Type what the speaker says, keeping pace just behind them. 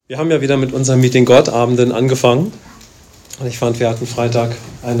Wir haben ja wieder mit unseren Meeting Gott-Abenden angefangen und ich fand, wir hatten Freitag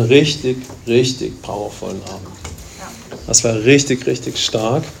einen richtig, richtig powervollen Abend. Das war richtig, richtig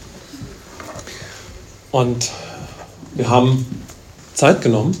stark und wir haben Zeit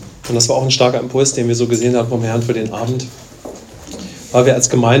genommen und das war auch ein starker Impuls, den wir so gesehen haben vom Herrn für den Abend, weil wir als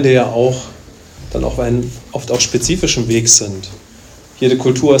Gemeinde ja auch dann auf einen oft auch spezifischen Weg sind. Jede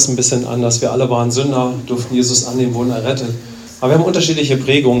Kultur ist ein bisschen anders, wir alle waren Sünder, durften Jesus annehmen, wurden errettet. Aber wir haben unterschiedliche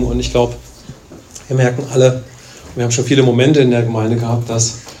Prägungen und ich glaube, wir merken alle, wir haben schon viele Momente in der Gemeinde gehabt,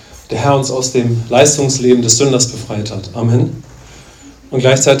 dass der Herr uns aus dem Leistungsleben des Sünders befreit hat. Amen. Und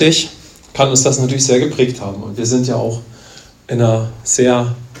gleichzeitig kann uns das natürlich sehr geprägt haben. Und wir sind ja auch in einer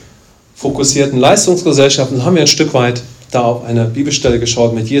sehr fokussierten Leistungsgesellschaft und haben wir ein Stück weit da auf eine Bibelstelle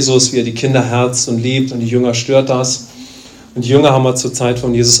geschaut mit Jesus, wie er die Kinder herzt und liebt und die Jünger stört das. Und die Jünger haben wir zur Zeit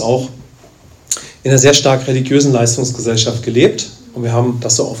von Jesus auch in einer sehr stark religiösen Leistungsgesellschaft gelebt und wir haben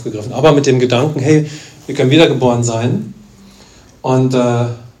das so aufgegriffen. Aber mit dem Gedanken, hey, wir können wiedergeboren sein und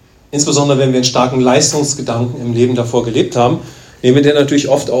insbesondere wenn wir einen starken Leistungsgedanken im Leben davor gelebt haben, nehmen wir den natürlich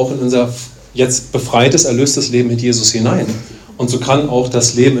oft auch in unser jetzt befreites, erlöstes Leben mit Jesus hinein. Und so kann auch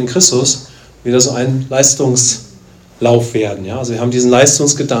das Leben in Christus wieder so ein Leistungslauf werden. Ja? Also wir haben diesen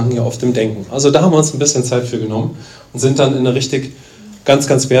Leistungsgedanken ja oft im Denken. Also da haben wir uns ein bisschen Zeit für genommen und sind dann in eine richtig ganz,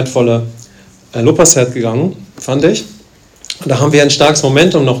 ganz wertvolle Lobpreiszeit gegangen, fand ich. Und da haben wir ein starkes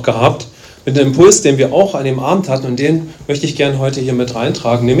Momentum noch gehabt mit einem Impuls, den wir auch an dem Abend hatten und den möchte ich gerne heute hier mit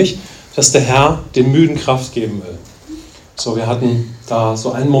reintragen, nämlich, dass der Herr den Müden Kraft geben will. So, wir hatten da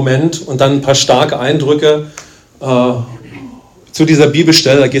so einen Moment und dann ein paar starke Eindrücke zu dieser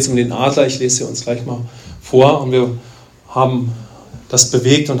Bibelstelle, da geht es um den Adler, ich lese sie uns gleich mal vor und wir haben das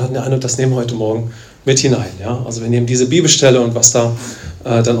bewegt und hatten den Eindruck, das nehmen wir heute Morgen mit hinein. Ja? Also wir nehmen diese Bibelstelle und was da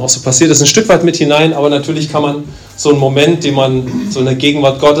dann auch so passiert ist, ein Stück weit mit hinein, aber natürlich kann man so einen Moment, den man so in der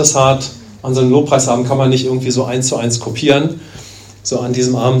Gegenwart Gottes hat, an so einem Lobpreis haben, kann man nicht irgendwie so 1:1 kopieren, so an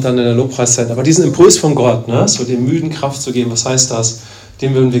diesem Abend dann in der Lobpreiszeit. Aber diesen Impuls von Gott, ne, so dem Müden Kraft zu geben, was heißt das,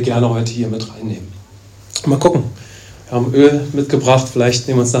 den würden wir gerne heute hier mit reinnehmen. Mal gucken, wir haben Öl mitgebracht, vielleicht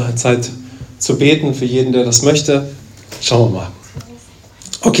nehmen wir uns nachher Zeit zu beten für jeden, der das möchte. Schauen wir mal.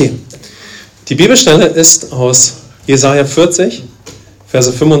 Okay, die Bibelstelle ist aus Jesaja 40,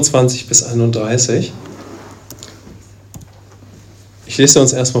 Verse 25 bis 31. Ich lese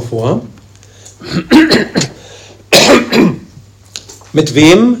uns erstmal vor. Mit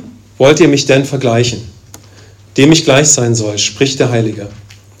wem wollt ihr mich denn vergleichen? Dem ich gleich sein soll, spricht der Heilige.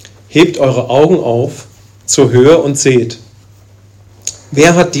 Hebt eure Augen auf zur Höhe und seht.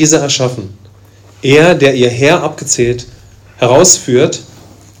 Wer hat diese erschaffen? Er, der ihr Heer abgezählt, herausführt,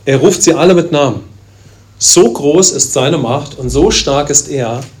 er ruft sie alle mit Namen. So groß ist seine Macht und so stark ist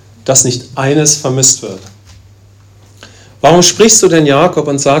er, dass nicht eines vermisst wird. Warum sprichst du denn, Jakob,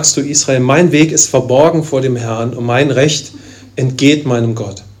 und sagst du, Israel, mein Weg ist verborgen vor dem Herrn und mein Recht entgeht meinem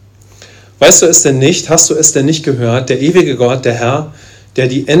Gott? Weißt du es denn nicht, hast du es denn nicht gehört, der ewige Gott, der Herr, der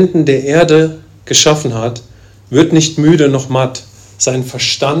die Enden der Erde geschaffen hat, wird nicht müde noch matt, sein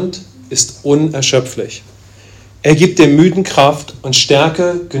Verstand ist unerschöpflich. Er gibt dem Müden Kraft und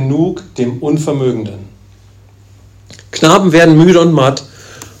Stärke genug dem Unvermögenden. Knaben werden müde und matt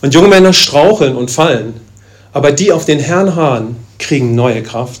und junge Männer straucheln und fallen, aber die auf den Herrn harren, kriegen neue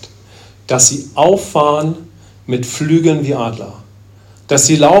Kraft, dass sie auffahren mit Flügeln wie Adler, dass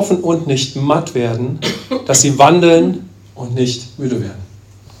sie laufen und nicht matt werden, dass sie wandeln und nicht müde werden.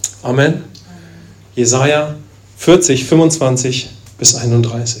 Amen. Jesaja 40, 25 bis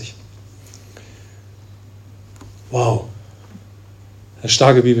 31. Wow. Eine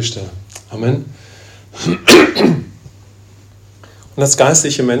starke Bibelstelle. Amen. Und als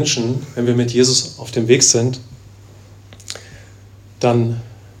geistliche Menschen, wenn wir mit Jesus auf dem Weg sind, dann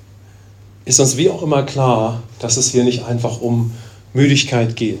ist uns wie auch immer klar, dass es hier nicht einfach um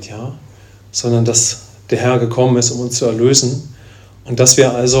Müdigkeit geht, ja? Sondern dass der Herr gekommen ist, um uns zu erlösen und dass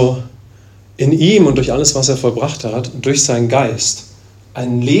wir also in ihm und durch alles, was er vollbracht hat und durch seinen Geist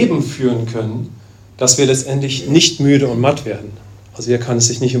ein Leben führen können, dass wir letztendlich nicht müde und matt werden. Also hier kann es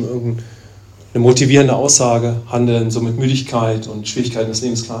sich nicht um irgendeine motivierende Aussage handeln, so mit Müdigkeit und Schwierigkeiten des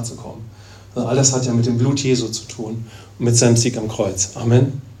Lebens klarzukommen. Also alles hat ja mit dem Blut Jesu zu tun und mit seinem Sieg am Kreuz.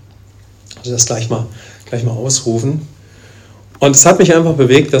 Amen. Also das gleich mal ausrufen. Und es hat mich einfach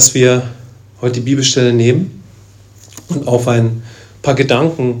bewegt, dass wir heute die Bibelstelle nehmen und auf ein paar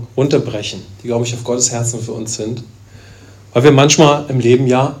Gedanken runterbrechen, die, glaube ich, auf Gottes Herzen für uns sind, weil wir manchmal im Leben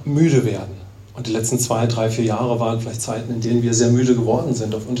ja müde werden. Und die letzten 2, 3, 4 Jahre waren vielleicht Zeiten, in denen wir sehr müde geworden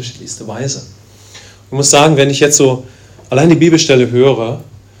sind, auf unterschiedlichste Weise. Ich muss sagen, wenn ich jetzt so allein die Bibelstelle höre,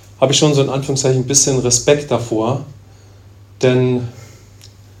 habe ich schon so in Anführungszeichen ein bisschen Respekt davor, denn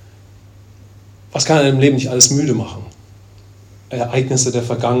Was kann einem im Leben nicht alles müde machen? Ereignisse der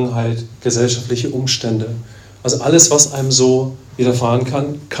Vergangenheit, gesellschaftliche Umstände. Also alles, was einem so widerfahren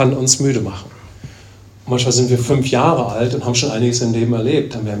kann, kann uns müde machen. Und manchmal sind wir 5 Jahre alt und haben schon einiges im Leben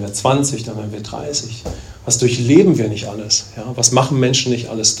erlebt. Dann werden wir 20, dann werden wir 30. Was durchleben wir nicht alles? Ja? Was machen Menschen nicht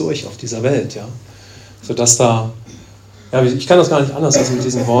alles durch auf dieser Welt? Ja? Sodass da, ja, ich kann das gar nicht anders als mit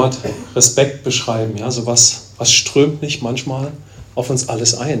diesem Wort Respekt beschreiben. Ja? So was strömt nicht manchmal auf uns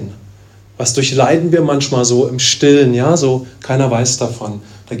alles ein? Was durchleiden wir manchmal so im Stillen? Ja? So, keiner weiß davon.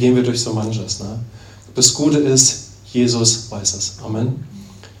 Da gehen wir durch so manches. Ne? Das Gute ist, Jesus weiß es. Amen.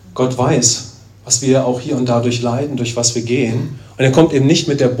 Gott weiß, was wir auch hier und da durchleiden, durch was wir gehen. Und er kommt eben nicht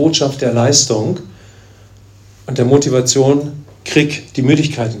mit der Botschaft der Leistung und der Motivation, krieg die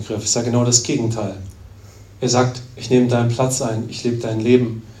Müdigkeit in den Griff. Ich sage genau das Gegenteil. Er sagt, ich nehme deinen Platz ein, ich lebe dein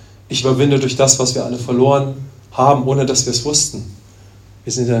Leben. Ich überwinde durch das, was wir alle verloren haben, ohne dass wir es wussten.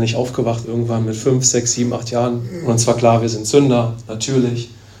 Wir sind ja nicht aufgewacht irgendwann mit 5, 6, 7, 8 Jahren. Und uns war klar, wir sind Sünder, natürlich.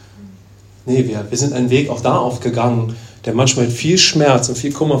 Nee, wir sind einen Weg auch da aufgegangen, der manchmal mit viel Schmerz und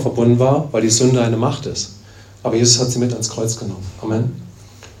viel Kummer verbunden war, weil die Sünde eine Macht ist. Aber Jesus hat sie mit ans Kreuz genommen. Amen.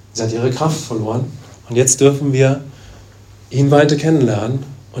 Sie hat ihre Kraft verloren. Und jetzt dürfen wir ihn weiter kennenlernen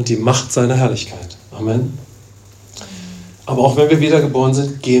und die Macht seiner Herrlichkeit. Amen. Aber auch wenn wir wiedergeboren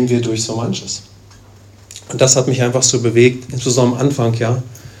sind, gehen wir durch so manches. Und das hat mich einfach so bewegt, insbesondere am Anfang, ja,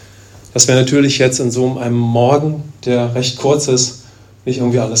 dass wir natürlich jetzt in so einem Morgen, der recht kurz ist, nicht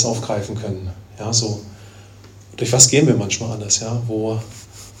irgendwie alles aufgreifen können. Ja, so. Durch was gehen wir manchmal alles? Ja? Wo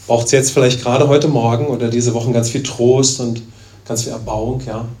braucht es jetzt vielleicht gerade heute Morgen oder diese Wochen ganz viel Trost und ganz viel Erbauung,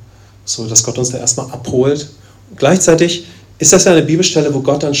 ja? So, dass Gott uns da erstmal abholt. Und gleichzeitig ist das ja eine Bibelstelle, wo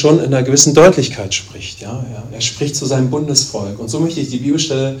Gott dann schon in einer gewissen Deutlichkeit spricht. Ja? Er spricht zu seinem Bundesvolk. Und so möchte ich die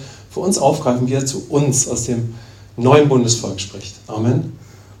Bibelstelle für uns aufgreifen, wie er zu uns aus dem neuen Bundesvolk spricht. Amen.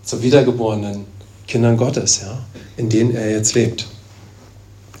 Zu wiedergeborenen Kindern Gottes, ja? In denen er jetzt lebt.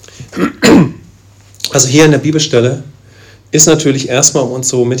 Also hier in der Bibelstelle ist natürlich erstmal, um uns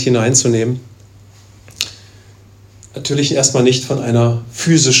so mit hineinzunehmen, natürlich erstmal nicht von einer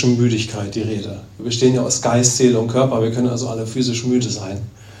physischen Müdigkeit die Rede. Wir bestehen ja aus Geist, Seele und Körper, wir können also alle physisch müde sein.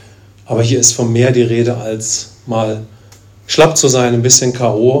 Aber hier ist von mehr die Rede, als mal schlapp zu sein, ein bisschen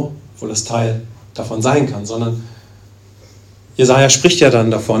K.O., wo das Teil davon sein kann, sondern Jesaja spricht ja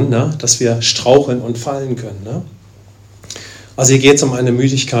dann davon, ne, dass wir straucheln und fallen können. Ne? Also hier geht es um eine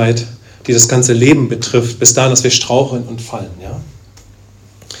Müdigkeit, die das ganze Leben betrifft, bis dahin, dass wir straucheln und fallen. Ja?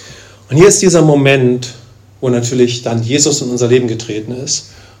 Und hier ist dieser Moment, wo natürlich dann Jesus in unser Leben getreten ist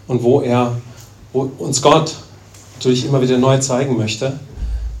und wo uns Gott natürlich immer wieder neu zeigen möchte,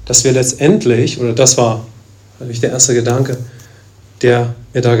 dass wir letztendlich, oder das war natürlich der erste Gedanke, der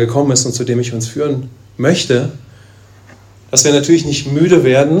mir da gekommen ist und zu dem ich uns führen möchte, dass wir natürlich nicht müde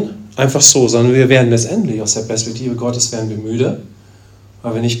werden, einfach so, sondern wir werden letztendlich aus der Perspektive Gottes werden wir müde,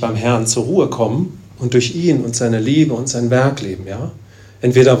 weil wir nicht beim Herrn zur Ruhe kommen und durch ihn und seine Liebe und sein Werk leben. Ja?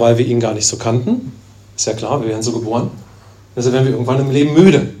 Entweder weil wir ihn gar nicht so kannten, ist ja klar, wir werden so geboren, also werden wir irgendwann im Leben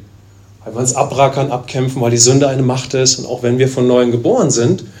müde, weil wir uns abrackern, abkämpfen, weil die Sünde eine Macht ist und auch wenn wir von Neuem geboren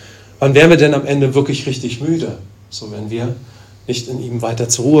sind, wann werden wir denn am Ende wirklich richtig müde? So, wenn wir nicht in ihm weiter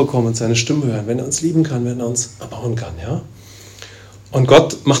zur Ruhe kommen und seine Stimme hören, wenn er uns lieben kann, wenn er uns erbauen kann. Ja? Und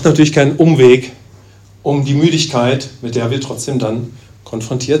Gott macht natürlich keinen Umweg um die Müdigkeit, mit der wir trotzdem dann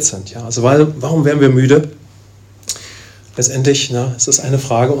konfrontiert sind. Ja? Also warum werden wir müde? Letztendlich es ist eine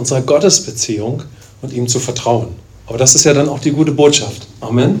Frage unserer Gottesbeziehung und ihm zu vertrauen. Aber das ist ja dann auch die gute Botschaft.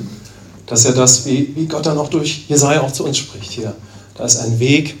 Amen. Das ist ja das, wie Gott dann auch durch Jesaja auch zu uns spricht. Hier. Da ist ein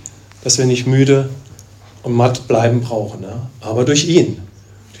Weg, dass wir nicht müde und matt bleiben brauchen. Ne? Aber durch ihn,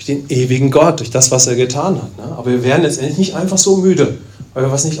 durch den ewigen Gott, durch das, was er getan hat. Ne? Aber wir werden letztendlich nicht einfach so müde, weil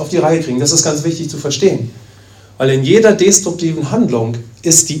wir was nicht auf die Reihe kriegen. Das ist ganz wichtig zu verstehen. Weil in jeder destruktiven Handlung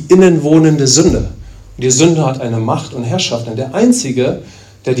ist die innenwohnende Sünde. Und die Sünde hat eine Macht und Herrschaft. Und der Einzige,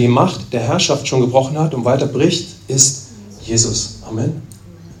 der die Macht der Herrschaft schon gebrochen hat und weiter bricht, ist Jesus. Amen.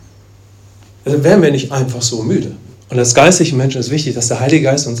 Also werden wir nicht einfach so müde. Und als geistlichen Menschen ist wichtig, dass der Heilige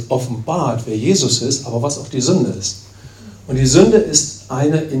Geist uns offenbart, wer Jesus ist, aber was auch die Sünde ist. Und die Sünde ist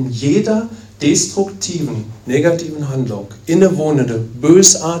eine in jeder destruktiven, negativen Handlung innewohnende,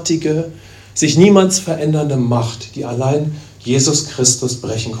 bösartige, sich niemals verändernde Macht, die allein Jesus Christus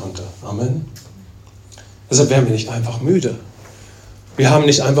brechen konnte. Amen. Deshalb werden wir nicht einfach müde. Wir haben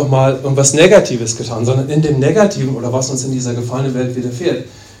nicht einfach mal irgendwas Negatives getan, sondern in dem Negativen oder was uns in dieser gefallenen Welt widerfährt,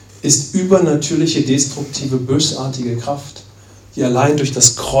 ist übernatürliche, destruktive, bösartige Kraft, die allein durch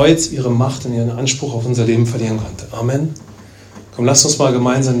das Kreuz ihre Macht und ihren Anspruch auf unser Leben verlieren konnte. Amen. Komm, lasst uns mal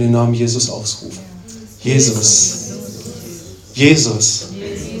gemeinsam den Namen Jesus ausrufen. Jesus, Jesus,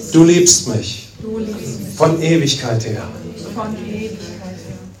 du liebst mich. Von Ewigkeit her. Von Ewigkeit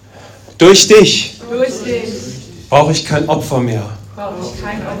her. Durch dich Durch dich brauche ich kein Opfer mehr. brauche ich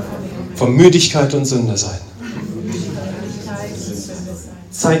kein Opfer mehr. Von Müdigkeit und Sünde sein. Müdigkeit und Sünde sein.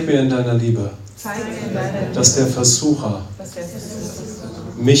 Zeig mir in deiner Liebe, Zeig mir in deiner Liebe, dass der Versucher dass der Versucher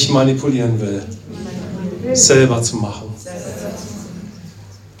mich manipulieren will, selber zu machen.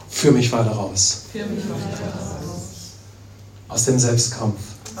 Führ mich weiter raus. für mich weiter Aus dem Selbstkampf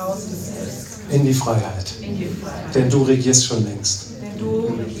aus dem Selbstkampf in die Freiheit. in die Freiheit. Denn du regierst schon längst. Denn du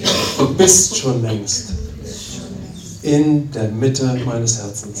regierst Du bist schon längst in der Mitte meines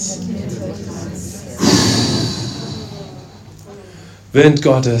Herzens. Wind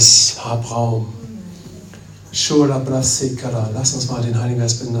Gottes, hab Raum. Shura Brasikara. Lass uns mal den Heiligen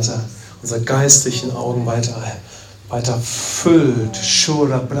Geist bitten, dass er unsere geistlichen Augen weiter füllt.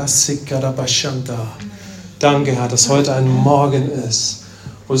 Shura Brasikara Bashanta. Danke, Herr, dass heute ein Morgen ist,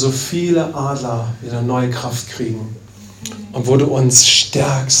 wo so viele Adler wieder neue Kraft kriegen und wo du uns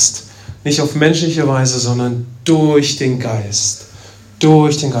stärkst. Nicht auf menschliche Weise, sondern durch den Geist.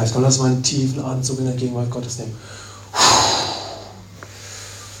 Durch den Geist. Komm, lass mal einen tiefen Atemzug in der Gegenwart Gottes nehmen.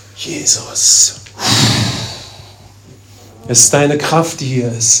 Jesus. Es ist deine Kraft, die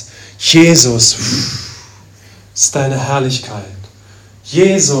hier ist. Jesus. Es ist deine Herrlichkeit.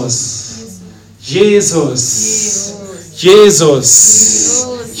 Jesus. Jesus. Jesus.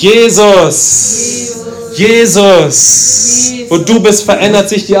 Jesus. Jesus. Wo du bist, verändert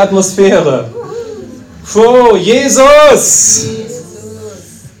sich die Atmosphäre. Oh, Jesus.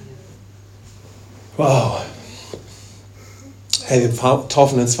 Wow. Hey, wir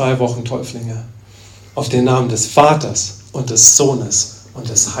taufen in 2 Wochen Täuflinge auf den Namen des Vaters und des Sohnes und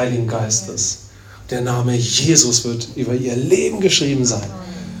des Heiligen Geistes. Der Name Jesus wird über ihr Leben geschrieben sein.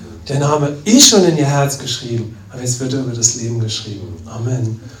 Der Name ist schon in ihr Herz geschrieben, aber jetzt wird er über das Leben geschrieben.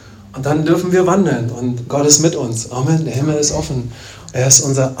 Amen. Und dann dürfen wir wandeln und Gott ist mit uns. Amen. Der Himmel ist offen. Er ist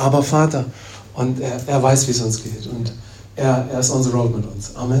unser Aber-Vater und er weiß, wie es uns geht. Und er ist on the road mit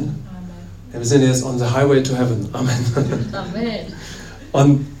uns. Amen. Wir sind jetzt on the highway to heaven. Amen. Amen.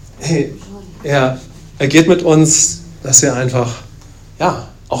 Und hey, er geht mit uns, dass wir einfach, ja,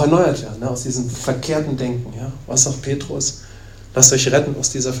 auch erneuert werden, ne, aus diesem verkehrten Denken. Ja. Was sagt Petrus? Lasst euch retten aus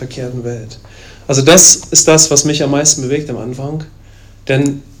dieser verkehrten Welt. Also das ist das, was mich am meisten bewegt am Anfang.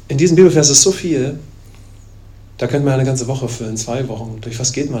 Denn in diesem Bibelvers ist so viel, da könnte man eine ganze Woche füllen, 2 Wochen. Durch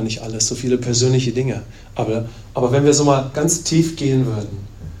was geht man nicht alles? So viele persönliche Dinge. Aber wenn wir so mal ganz tief gehen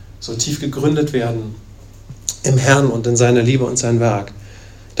würden, so tief gegründet werden im Herrn und in seiner Liebe und sein Werk,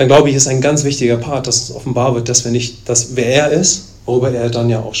 dann glaube ich, ist ein ganz wichtiger Part, dass uns offenbar wird, dass wir nicht, wer er ist, worüber er dann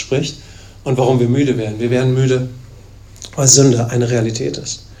ja auch spricht und warum wir müde werden. Wir werden müde, weil Sünde eine Realität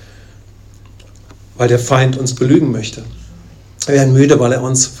ist. Weil der Feind uns belügen möchte. Wir werden müde, weil er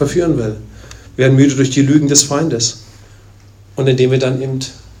uns verführen will. Wir werden müde durch die Lügen des Feindes. Und indem wir dann eben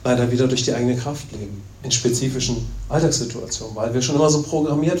leider wieder durch die eigene Kraft leben. In spezifischen Alltagssituationen. Weil wir schon immer so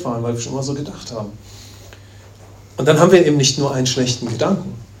programmiert waren, weil wir schon immer so gedacht haben. Und dann haben wir eben nicht nur einen schlechten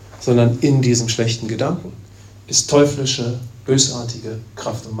Gedanken, sondern in diesem schlechten Gedanken ist teuflische, bösartige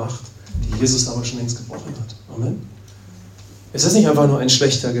Kraft und Macht, die Jesus aber schon längst gebrochen hat. Amen. Es ist nicht einfach nur ein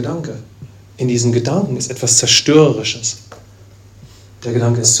schlechter Gedanke. In diesem Gedanken ist etwas Zerstörerisches. Der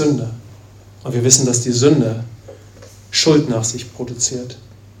Gedanke ist Sünde. Und wir wissen, dass die Sünde Schuld nach sich produziert.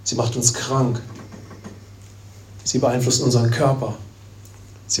 Sie macht uns krank. Sie beeinflusst unseren Körper.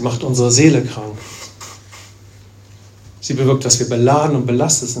 Sie macht unsere Seele krank. Sie bewirkt, dass wir beladen und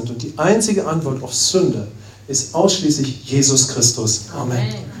belastet sind. Und die einzige Antwort auf Sünde ist ausschließlich Jesus Christus.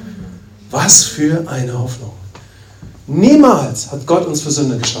 Amen. Was für eine Hoffnung. Niemals hat Gott uns für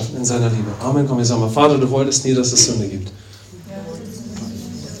Sünde geschaffen in seiner Liebe. Amen. Komm, wir sagen mal, Vater, du wolltest nie, dass es Sünde gibt.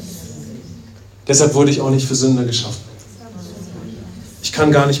 Deshalb wurde ich auch nicht für Sünde geschaffen. Ich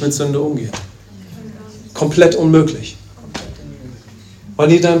kann gar nicht mit Sünde umgehen. Komplett unmöglich. War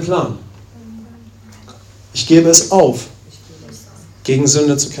nie dein Plan. Ich gebe es auf, gegen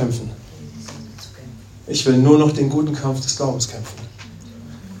Sünde zu kämpfen. Ich will nur noch den guten Kampf des Glaubens kämpfen.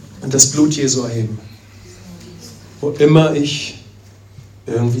 Und das Blut Jesu erheben. Wo immer ich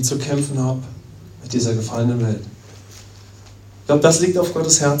irgendwie zu kämpfen habe mit dieser gefallenen Welt. Ich glaube, das liegt auf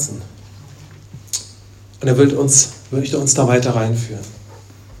Gottes Herzen. Und er möchte uns da weiter reinführen.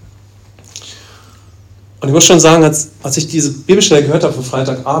 Und ich muss schon sagen, als ich diese Bibelstelle gehört habe für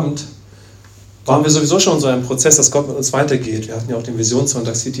Freitagabend, waren wir sowieso schon so in einem Prozess, dass Gott mit uns weitergeht. Wir hatten ja auch den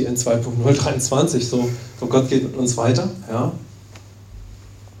Visionssonntag CTN 2.023, so Gott geht mit uns weiter. Ja.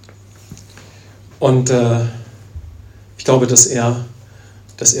 Und ich glaube, dass er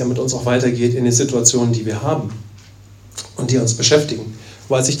mit uns auch weitergeht in den Situationen, die wir haben und die uns beschäftigen.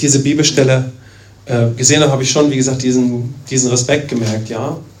 Aber als ich diese Bibelstelle gesehen habe, habe ich schon, wie gesagt, diesen Respekt gemerkt.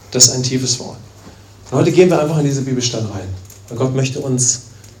 Ja, das ist ein tiefes Wort. Und heute gehen wir einfach in diese Bibelstelle rein. Weil Gott möchte uns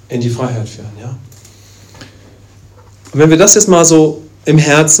in die Freiheit führen. Ja? Und wenn wir das jetzt mal so im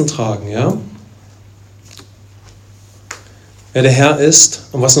Herzen tragen, ja, wer der Herr ist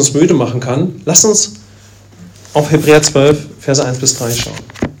und was uns müde machen kann, lasst uns auf Hebräer 12, Verse 1 bis 3 schauen.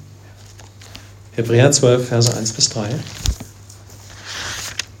 Hebräer 12, Verse 1 bis 3.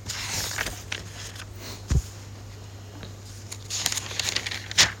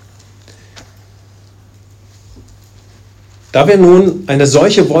 Da wir nun eine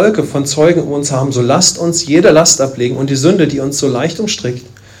solche Wolke von Zeugen um uns haben, so lasst uns jede Last ablegen und die Sünde, die uns so leicht umstrickt,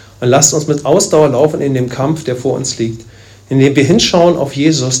 und lasst uns mit Ausdauer laufen in dem Kampf, der vor uns liegt, indem wir hinschauen auf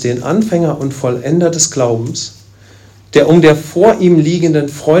Jesus, den Anfänger und Vollender des Glaubens, der um der vor ihm liegenden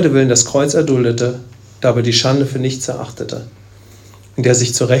Freude willen das Kreuz erduldete, dabei die Schande für nichts erachtete, und der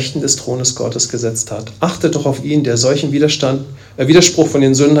sich zur Rechten des Thrones Gottes gesetzt hat. Achtet doch auf ihn, der solchen Widerspruch von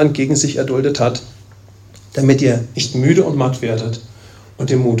den Sündern gegen sich erduldet hat, damit ihr nicht müde und matt werdet und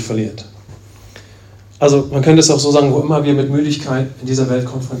den Mut verliert. Also man könnte es auch so sagen, wo immer wir mit Müdigkeit in dieser Welt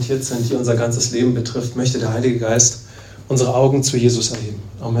konfrontiert sind, die unser ganzes Leben betrifft, möchte der Heilige Geist unsere Augen zu Jesus erheben.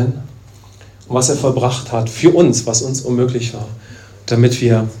 Amen. Und was er vollbracht hat für uns, was uns unmöglich war, damit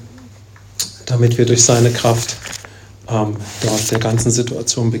wir durch seine Kraft dort der ganzen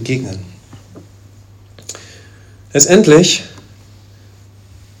Situation begegnen. Letztendlich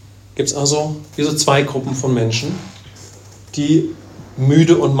gibt es also diese zwei Gruppen von Menschen, die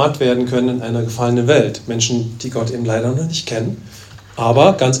müde und matt werden können in einer gefallenen Welt. Menschen, die Gott eben leider noch nicht kennen,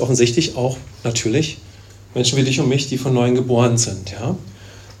 aber ganz offensichtlich auch natürlich Menschen wie dich und mich, die von Neuem geboren sind. Ja?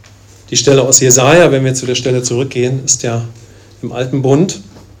 Die Stelle aus Jesaja, wenn wir zu der Stelle zurückgehen, ist ja im Alten Bund.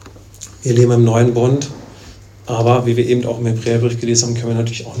 Wir leben im Neuen Bund, aber wie wir eben auch im Hebräerbrief gelesen haben, können wir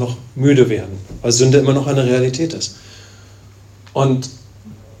natürlich auch noch müde werden, weil Sünde immer noch eine Realität ist. Und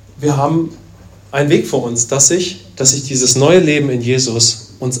wir haben einen Weg vor uns, dass sich dieses neue Leben in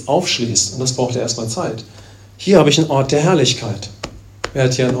Jesus uns aufschließt. Und das braucht ja erstmal Zeit. Hier habe ich einen Ort der Herrlichkeit. Wer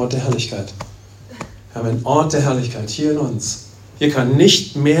hat hier einen Ort der Herrlichkeit? Wir haben einen Ort der Herrlichkeit hier in uns. Hier kann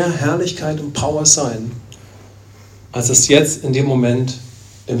nicht mehr Herrlichkeit und Power sein, als es jetzt in dem Moment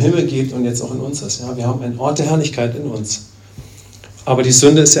im Himmel gibt und jetzt auch in uns ist. Ja, wir haben einen Ort der Herrlichkeit in uns. Aber die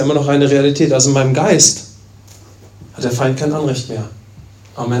Sünde ist ja immer noch eine Realität. Also in meinem Geist hat der Feind kein Anrecht mehr.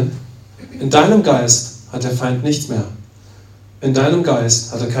 Amen. In deinem Geist hat der Feind nichts mehr. In deinem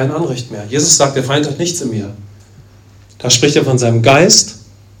Geist hat er kein Anrecht mehr. Jesus sagt, der Feind hat nichts in mir. Da spricht er von seinem Geist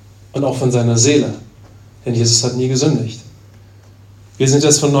und auch von seiner Seele. Denn Jesus hat nie gesündigt. Wir sind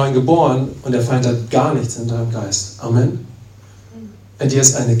jetzt von Neuem geboren und der Feind hat gar nichts in deinem Geist. Amen. In dir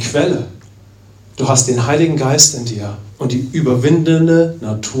ist eine Quelle. Du hast den Heiligen Geist in dir und die überwindende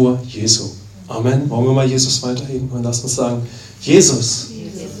Natur Jesu. Amen. Wollen wir mal Jesus weiterheben und lass uns sagen, Jesus,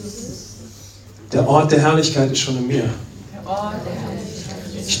 der Ort der Herrlichkeit ist schon in mir.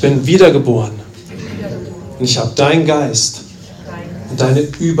 Ich bin wiedergeboren. Und ich habe deinen Geist und deine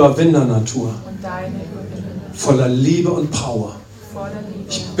Überwindernatur voller Liebe und Power.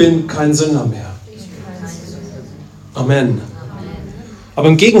 Ich bin kein Sünder mehr. Amen. Aber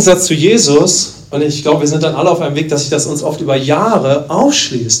im Gegensatz zu Jesus, und ich glaube, wir sind dann alle auf einem Weg, dass sich das uns oft über Jahre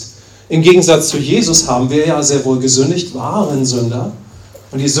aufschließt. Im Gegensatz zu Jesus haben wir ja sehr wohl gesündigt, waren Sünder.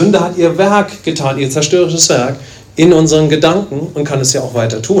 Und die Sünde hat ihr Werk getan, ihr zerstörerisches Werk in unseren Gedanken und kann es ja auch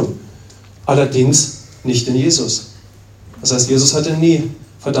weiter tun. Allerdings nicht in Jesus. Das heißt, Jesus hatte nie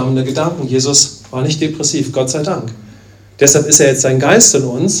verdammende Gedanken. Jesus war nicht depressiv, Gott sei Dank. Deshalb ist jetzt sein Geist in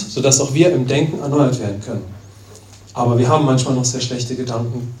uns, sodass auch wir im Denken erneuert werden können. Aber wir haben manchmal noch sehr schlechte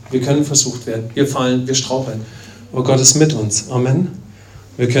Gedanken. Wir können versucht werden, wir fallen, wir straucheln. Aber Gott ist mit uns. Amen.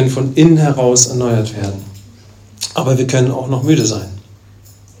 Wir können von innen heraus erneuert werden. Aber wir können auch noch müde sein.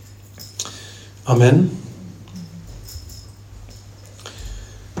 Amen.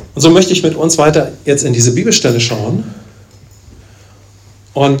 Und so möchte ich mit uns weiter jetzt in diese Bibelstelle schauen.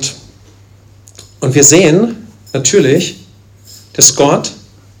 Und wir sehen natürlich, dass Gott,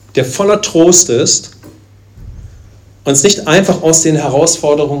 der voller Trost ist, uns nicht einfach aus den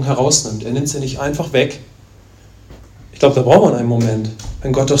Herausforderungen herausnimmt. Er nimmt sie nicht einfach weg. Ich glaube, da braucht man einen Moment.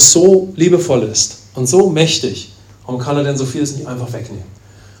 Wenn Gott doch so liebevoll ist und so mächtig, warum kann er denn so vieles nicht einfach wegnehmen?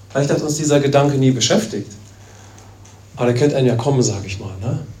 Vielleicht hat uns dieser Gedanke nie beschäftigt. Aber der könnte einen ja kommen, sage ich mal.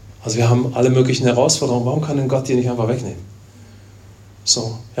 Ne? Also wir haben alle möglichen Herausforderungen. Warum kann denn Gott die nicht einfach wegnehmen?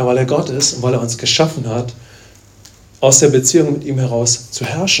 So, ja, weil er Gott ist und weil er uns geschaffen hat, aus der Beziehung mit ihm heraus zu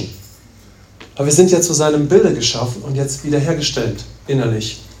herrschen. Aber wir sind ja zu seinem Bilde geschaffen und jetzt wiederhergestellt,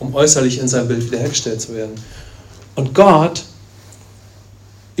 innerlich, um äußerlich in seinem Bild wiederhergestellt zu werden. Und Gott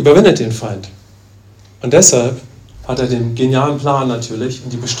überwindet den Feind. Und deshalb hat er den genialen Plan natürlich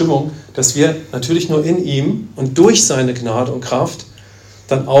und die Bestimmung, dass wir natürlich nur in ihm und durch seine Gnade und Kraft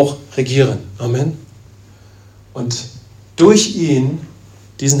dann auch regieren. Amen. Und durch ihn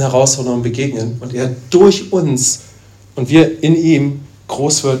diesen Herausforderungen begegnen und er durch uns und wir in ihm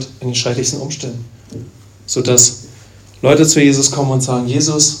groß wird in den schrecklichsten Umständen. Sodass Leute zu Jesus kommen und sagen,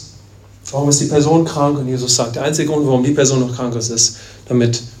 Jesus, warum ist die Person krank? Und Jesus sagt, der einzige Grund, warum die Person noch krank ist,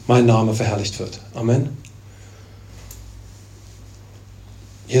 damit mein Name verherrlicht wird. Amen.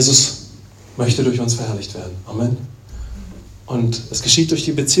 Jesus möchte durch uns verherrlicht werden. Amen. Und es geschieht durch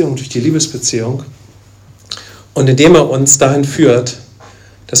die Beziehung, durch die Liebesbeziehung. Und indem er uns dahin führt,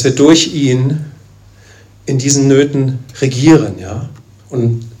 dass wir durch ihn in diesen Nöten regieren. Ja?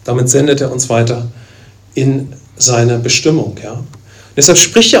 Und damit sendet er uns weiter in seine Bestimmung. Ja? Und deshalb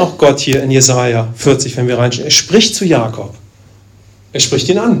spricht ja auch Gott hier in Jesaja 40, wenn wir reinschauen. Er spricht zu Jakob. Er spricht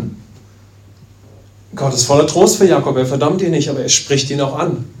ihn an. Gott ist voller Trost für Jakob. Er verdammt ihn nicht, aber er spricht ihn auch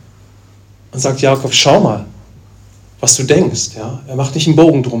an. Und sagt, Jakob, schau mal, was du denkst. Ja? Er macht nicht einen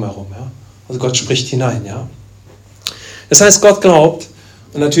Bogen drumherum. Ja? Also Gott spricht hinein. Ja? Das heißt, Gott glaubt,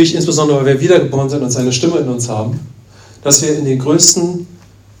 und natürlich insbesondere, weil wir wiedergeboren sind und seine Stimme in uns haben, dass wir in den größten,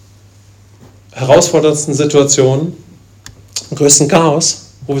 herausforderndsten Situationen, im größten Chaos,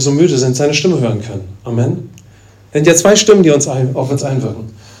 wo wir so müde sind, seine Stimme hören können. Amen. Es sind ja zwei Stimmen, die auf uns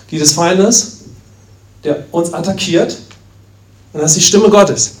einwirken. Die des Feindes, der uns attackiert, und das ist die Stimme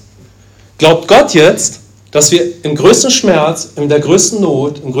Gottes. Glaubt Gott jetzt, dass wir im größten Schmerz, in der größten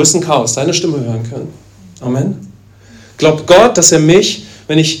Not, im größten Chaos seine Stimme hören können? Amen. Glaubt Gott, dass er mich,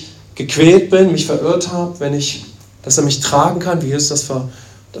 wenn ich gequält bin, mich verirrt habe, dass er mich tragen kann, wie Jesus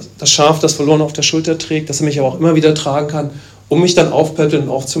das Schaf, das verloren auf der Schulter trägt, dass er mich aber auch immer wieder tragen kann, mich dann aufpäppelt und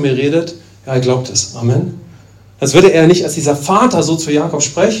auch zu mir redet? Ja, er glaubt es. Amen. Als würde er nicht als dieser Vater so zu Jakob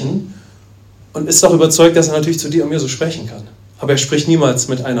sprechen und ist auch überzeugt, dass er natürlich zu dir und mir so sprechen kann. Aber er spricht niemals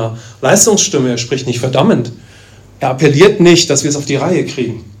mit einer Leistungsstimme, er spricht nicht verdammend. Er appelliert nicht, dass wir es auf die Reihe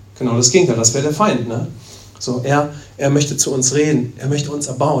kriegen. Genau das Gegenteil, das wäre der Feind. Ne? So, er möchte zu uns reden, er möchte uns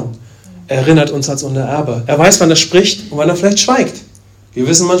erbauen. Er erinnert uns als unser Erbe. Er weiß, wann er spricht und wann er vielleicht schweigt. Wir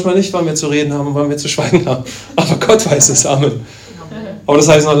wissen manchmal nicht, wann wir zu reden haben und wann wir zu schweigen haben. Aber Gott weiß es. Amen. Aber das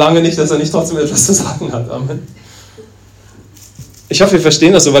heißt noch lange nicht, dass er nicht trotzdem etwas zu sagen hat. Amen. Ich hoffe, wir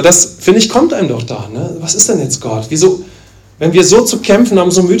verstehen das so, weil das, finde ich, kommt einem doch da. Ne? Was ist denn jetzt Gott? Wieso, wenn wir so zu kämpfen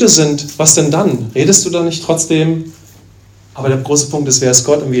haben, so müde sind, was denn dann? Redest du da nicht trotzdem? Aber der große Punkt ist, wer ist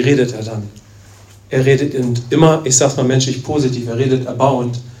Gott und wie redet er dann? Er redet immer, ich sage mal menschlich positiv, er redet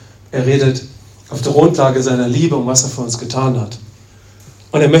erbauend. Er redet auf der Grundlage seiner Liebe und was er für uns getan hat.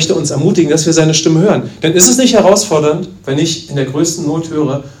 Und er möchte uns ermutigen, dass wir seine Stimme hören. Denn ist es nicht herausfordernd, wenn ich in der größten Not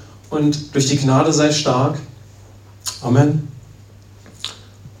höre und durch die Gnade sei stark? Amen.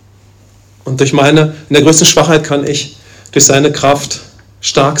 Und in der größten Schwachheit kann ich durch seine Kraft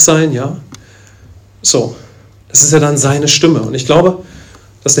stark sein, ja? So, das ist ja dann seine Stimme. Und ich glaube,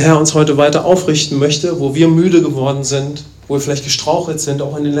 dass der Herr uns heute weiter aufrichten möchte, wo wir müde geworden sind, wo wir vielleicht gestrauchelt sind,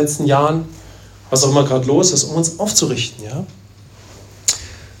 auch in den letzten Jahren, was auch immer gerade los ist, um uns aufzurichten, ja?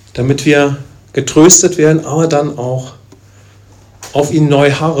 Damit wir getröstet werden, aber dann auch auf ihn neu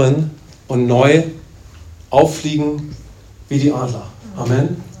harren und neu auffliegen wie die Adler.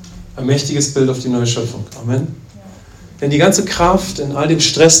 Amen. Ein mächtiges Bild auf die neue Schöpfung. Amen. Denn die ganze Kraft in all dem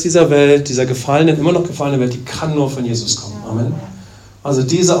Stress dieser Welt, dieser gefallenen, immer noch gefallenen Welt, die kann nur von Jesus kommen. Amen. Also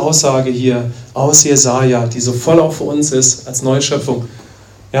diese Aussage hier aus Jesaja, die so voll auch für uns ist als neue Schöpfung,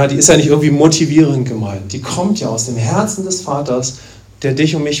 ja, die ist ja nicht irgendwie motivierend gemeint. Die kommt ja aus dem Herzen des Vaters, der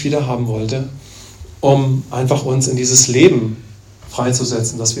dich und mich wieder haben wollte, um einfach uns in dieses Leben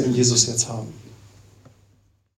freizusetzen, das wir in Jesus jetzt haben.